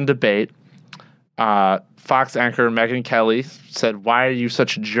Republican debate. Fox anchor Megyn Kelly said, "Why are you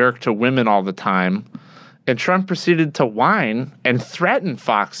such a jerk to women all the time?" And Trump proceeded to whine and threaten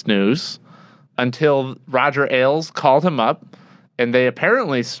Fox News until Roger Ailes called him up, and they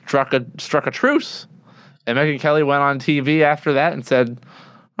apparently struck a truce. And Megyn Kelly went on TV after that and said,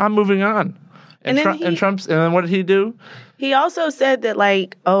 "I'm moving on." And then what did he do? He also said that,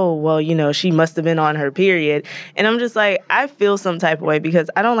 like, oh, well, she must have been on her period. And I'm just like, I feel some type of way because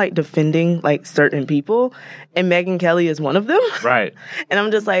I don't like defending, like, certain people. And Megyn Kelly is one of them. Right. And I'm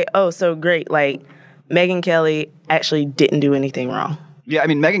just like, oh, so great. Like, Megyn Kelly actually didn't do anything wrong. Yeah, I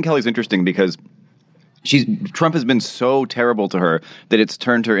mean, Megyn Kelly's interesting because Trump has been so terrible to her that it's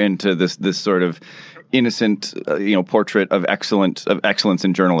turned her into this sort of innocent, portrait of excellence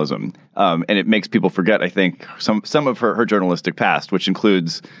in journalism, and it makes people forget, I think, some of her journalistic past, which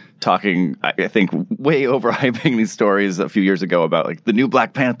includes talking, I think, way overhyping these stories a few years ago about like the new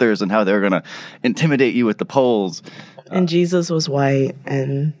Black Panthers and how they're going to intimidate you at the polls. And Jesus was white,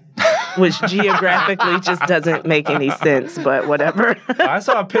 and which geographically just doesn't make any sense, but whatever. I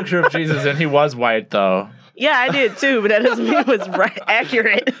saw a picture of Jesus, and he was white, though. Yeah, I did too, but that doesn't mean it was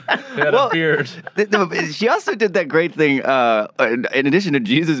accurate. He had a beard. She also did that great thing. In addition to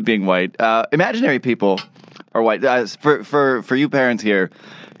Jesus being white, imaginary people are white. For you parents here,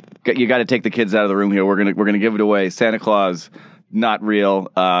 you got to take the kids out of the room here. We're gonna give it away. Santa Claus, not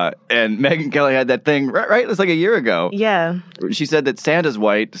real. And Megyn Kelly had that thing right. It was like a year ago. Yeah. She said that Santa's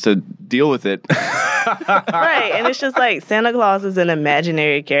white, so deal with it. Right, and it's just like Santa Claus is an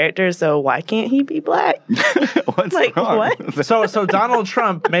imaginary character, so why can't he be black? What's like wrong? What? So Donald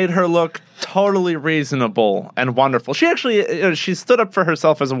Trump made her look totally reasonable and wonderful. She actually she stood up for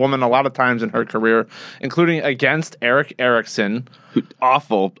herself as a woman a lot of times in her career, including against Eric Erickson,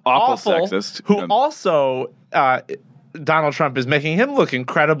 awful sexist, who also. Donald Trump is making him look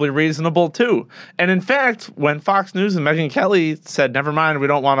incredibly reasonable, too. And in fact, when Fox News and Megyn Kelly said, never mind, we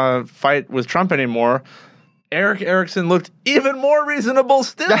don't want to fight with Trump anymore, Eric Erickson looked even more reasonable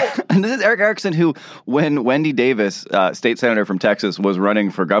still. And this is Eric Erickson who, when Wendy Davis, state senator from Texas, was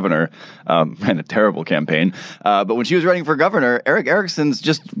running for governor, ran a terrible campaign, but when she was running for governor, Eric Erickson's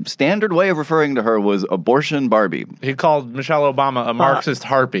just standard way of referring to her was abortion Barbie. He called Michelle Obama a Marxist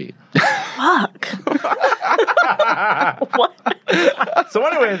harpy. Fuck. What? So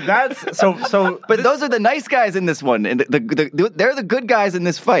anyway, that's so. But those are the nice guys in this one, and they're the good guys in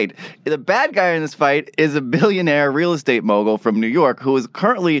this fight. The bad guy in this fight is a billionaire real estate mogul from New York who is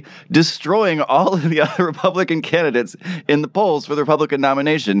currently destroying all of the other Republican candidates in the polls for the Republican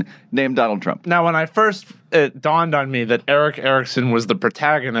nomination, named Donald Trump. Now, when it dawned on me that Eric Erickson was the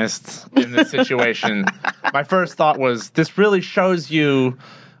protagonist in this situation, my first thought was, this really shows you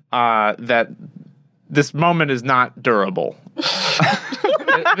that this moment is not durable.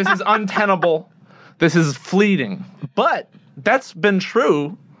 This is untenable. This is fleeting. But that's been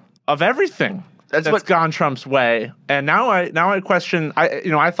true of everything that's gone Trump's way. And now I question.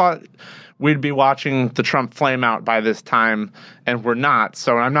 I thought we'd be watching the Trump flame out by this time, and we're not.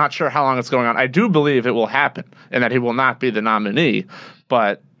 So I'm not sure how long it's going on. I do believe it will happen, and that he will not be the nominee.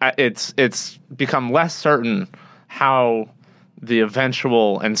 But it's become less certain how the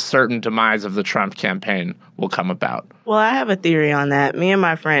eventual and certain demise of the Trump campaign will come about. Well, I have a theory on that. Me and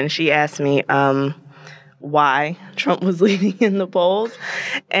my friend, she asked me why Trump was leading in the polls.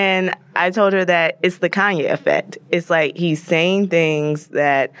 And I told her that it's the Kanye effect. It's like he's saying things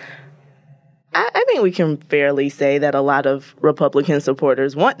that I think we can fairly say that a lot of Republican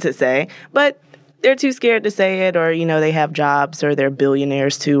supporters want to say, but they're too scared to say it, or, they have jobs, or they're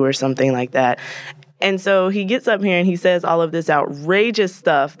billionaires too, or something like that. And so he gets up here and he says all of this outrageous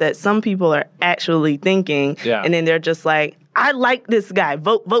stuff that some people are actually thinking. Yeah. And then they're just like, I like this guy.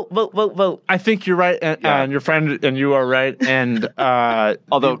 Vote, vote, vote, vote, vote. I think you're right, and your friend and you are right. And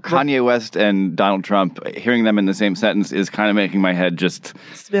although Kanye West and Donald Trump, hearing them in the same sentence is kind of making my head just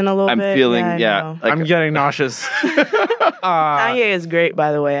spin a little bit. I'm feeling, like, I'm getting nauseous. Kanye is great,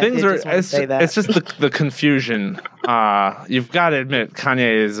 by the way. It's just the confusion. You've got to admit,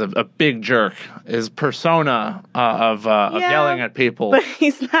 Kanye is a big jerk. His persona of yelling at people, but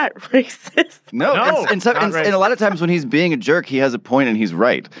he's not racist. No, and a lot of times when he's being a jerk, he has a point and he's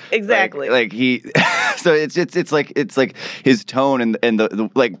right. Exactly. Like he, so it's like his tone and the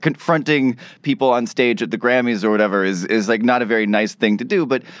like confronting people on stage at the Grammys or whatever is like not a very nice thing to do.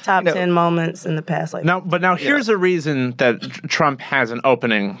 But top 10 moments in the past, Now here's a reason that Trump has an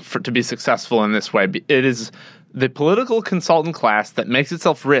opening to be successful in this way. It is the political consultant class that makes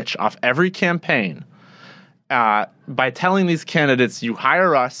itself rich off every campaign by telling these candidates, you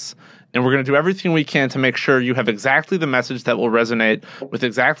hire us, and we're going to do everything we can to make sure you have exactly the message that will resonate with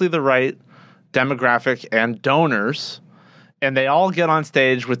exactly the right demographic and donors. And they all get on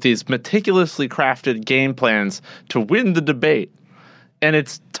stage with these meticulously crafted game plans to win the debate. And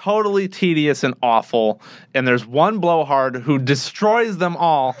it's totally tedious and awful. And there's one blowhard who destroys them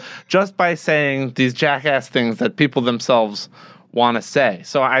all just by saying these jackass things that people themselves want to say.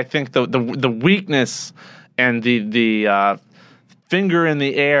 So I think the weakness and the finger in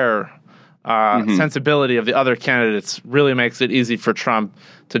the air sensibility of the other candidates really makes it easy for Trump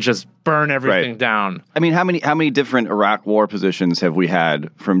to just burn everything down. I mean, how many different Iraq war positions have we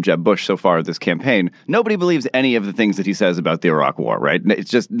had from Jeb Bush so far this campaign? Nobody believes any of the things that he says about the Iraq war, right? It's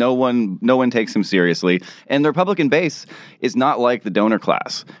just no one takes him seriously. And the Republican base is not like the donor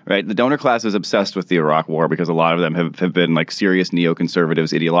class, right? The donor class is obsessed with the Iraq war because a lot of them have been like serious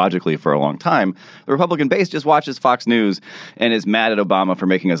neoconservatives ideologically for a long time. The Republican base just watches Fox News and is mad at Obama for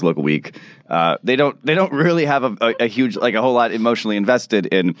making us look weak. They don't really have a huge, like a whole lot emotionally invested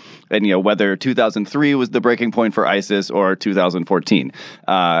in whether 2003 was the breaking point for ISIS or 2014,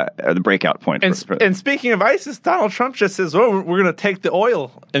 or the breakout point. And speaking of ISIS, Donald Trump just says, "Oh, we're going to take the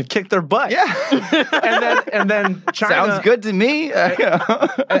oil and kick their butt." Yeah, and then China sounds good to me.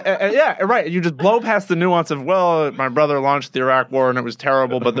 Yeah, right. You just blow past the nuance of, well, my brother launched the Iraq war and it was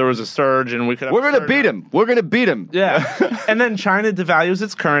terrible, but there was a surge and we could. We're going to beat him. We're going to beat him. Yeah, and then China devalues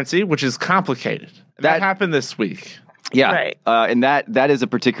its currency, which is complicated. That happened this week. Yeah, right. And that is a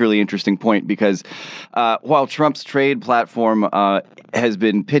particularly interesting point because while Trump's trade platform has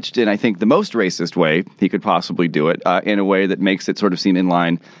been pitched in, I think, the most racist way he could possibly do it, in a way that makes it sort of seem in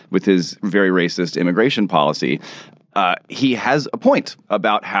line with his very racist immigration policy, he has a point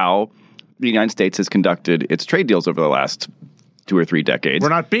about how the United States has conducted its trade deals over the last 2 or 3 decades. We're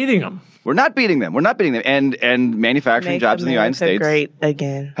not beating them. We're not beating them. And manufacturing jobs in the United States great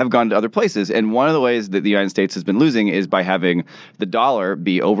again. have gone to other places. And one of the ways that the United States has been losing is by having the dollar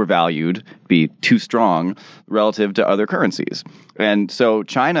be overvalued, be too strong relative to other currencies. And so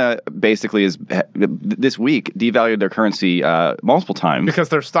China basically is this week devalued their currency multiple times. Because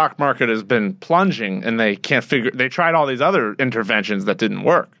their stock market has been plunging and they can't they tried all these other interventions that didn't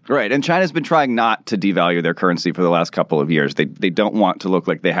work. Right. And China's been trying not to devalue their currency for the last couple of years. They don't want to look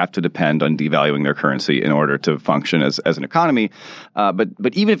like they have to depend on devaluing their currency in order to function as an economy.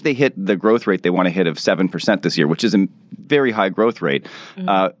 But even if they hit the growth rate they want to hit of 7% this year, which is a very high growth rate,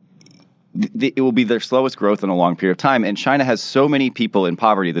 it will be their slowest growth in a long period of time. And China has so many people in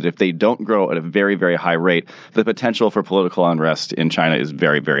poverty that if they don't grow at a very, very high rate, the potential for political unrest in China is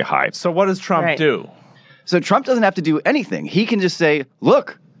very, very high. So what does Trump do? So Trump doesn't have to do anything. He can just say,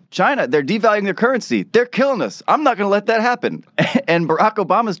 look, China, they're devaluing their currency. They're killing us. I'm not going to let that happen. And Barack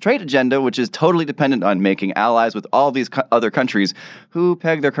Obama's trade agenda, which is totally dependent on making allies with all these other countries who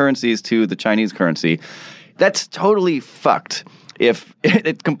peg their currencies to the Chinese currency, that's totally fucked.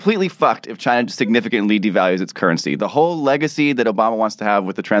 It's completely fucked if China significantly devalues its currency. The whole legacy that Obama wants to have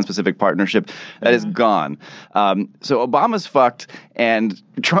with the Trans-Pacific Partnership, that is gone. So Obama's fucked, and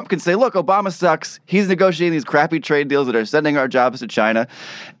Trump can say, look, Obama sucks. He's negotiating these crappy trade deals that are sending our jobs to China,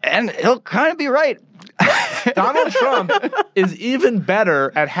 and he'll kind of be right. Donald Trump is even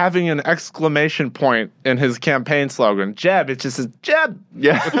better at having an exclamation point in his campaign slogan. Jeb, it just says, Jeb,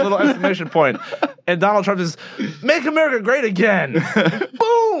 with a little exclamation point. And Donald Trump is, make America great again.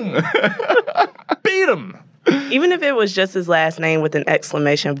 Boom. Beat him. Even if it was just his last name with an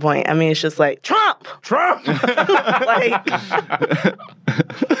exclamation point, I mean, it's just like, Trump! Like,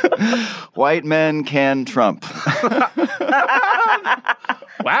 white men can Trump.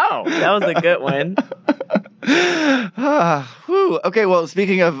 Wow. That was a good one. Okay, well,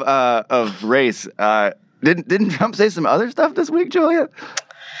 speaking of race, didn't Trump say some other stuff this week, Julia?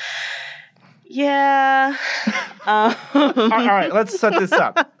 Yeah. All right, let's set this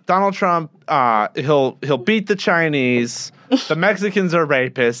up. Donald Trump, he'll beat the Chinese. The Mexicans are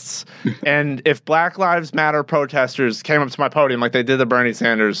rapists. And if Black Lives Matter protesters came up to my podium like they did to Bernie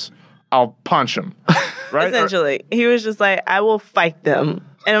Sanders, I'll punch them. Right? Essentially. He was just like, I will fight them.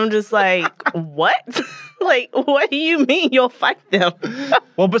 And I'm just like, what? Like, what do you mean you'll fight them?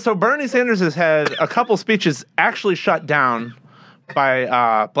 Well, but so Bernie Sanders has had a couple speeches actually shut down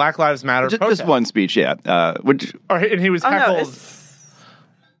by Black Lives Matter protesters. Just one speech, yeah. And he was heckled.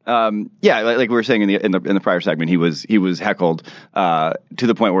 Yeah, like we were saying in the prior segment, he was heckled to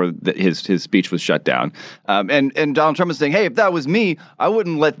the point where his speech was shut down. And Donald Trump is saying, hey, if that was me, I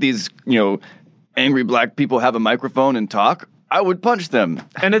wouldn't let these angry black people have a microphone and talk. I would punch them.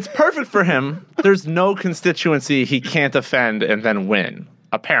 And it's perfect for him. There's no constituency he can't offend and then win,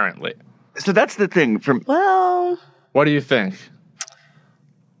 apparently. So that's the thing. Well, what do you think?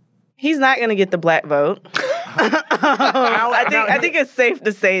 He's not going to get the black vote. I think it's safe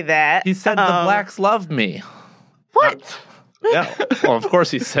to say that. He said the blacks love me. What? Yeah. Well, of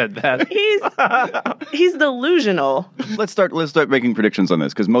course he said that. He's delusional. Let's start making predictions on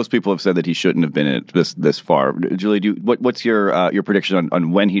this, because most people have said that he shouldn't have been in it this far. Julie, what's your prediction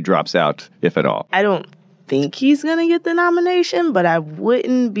on when he drops out, if at all? I don't think he's going to get the nomination, but I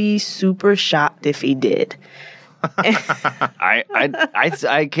wouldn't be super shocked if he did.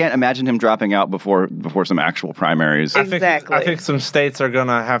 I can't imagine him dropping out before some actual primaries. Exactly. I think some states are going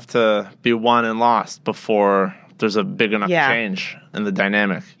to have to be won and lost before there's a big enough change in the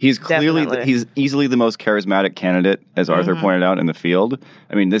dynamic. He's clearly he's easily the most charismatic candidate, as Arthur pointed out, in the field.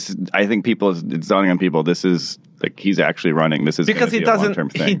 I mean, I think it's dawning on people. This is like he's actually running. This is because he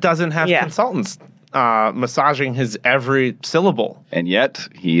doesn't have consultants massaging his every syllable, and yet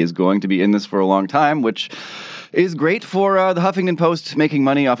he is going to be in this for a long time, which is great for the Huffington Post making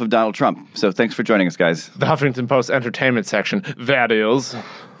money off of Donald Trump. So thanks for joining us, guys. The Huffington Post entertainment section. That is.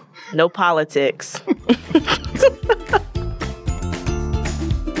 No politics.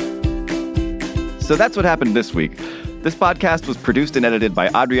 So that's what happened this week. This podcast was produced and edited by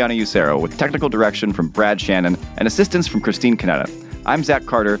Adriana Usero with technical direction from Brad Shannon and assistance from Christine Canetta. I'm Zach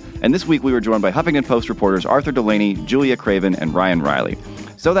Carter, and this week we were joined by Huffington Post reporters Arthur Delaney, Julia Craven, and Ryan Riley.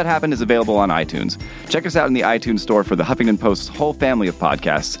 So That Happened is available on iTunes. Check us out in the iTunes store for the Huffington Post's whole family of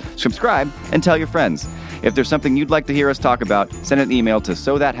podcasts. Subscribe and tell your friends. If there's something you'd like to hear us talk about, send an email to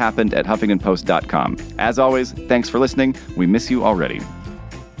sothathappened@huffingtonpost.com. As always, thanks for listening. We miss you already.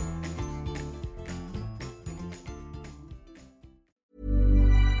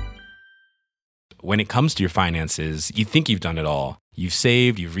 When it comes to your finances, you think you've done it all. You've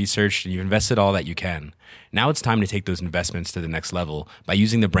saved, you've researched, and you've invested all that you can. Now it's time to take those investments to the next level by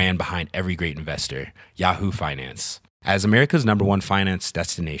using the brand behind every great investor, Yahoo Finance. As America's #1 finance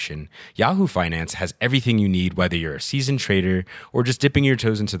destination, Yahoo Finance has everything you need, whether you're a seasoned trader or just dipping your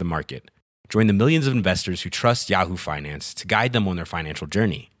toes into the market. Join the millions of investors who trust Yahoo Finance to guide them on their financial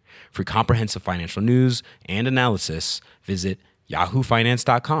journey. For comprehensive financial news and analysis, visit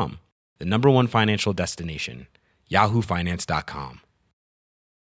yahoofinance.com, the #1 financial destination, yahoofinance.com.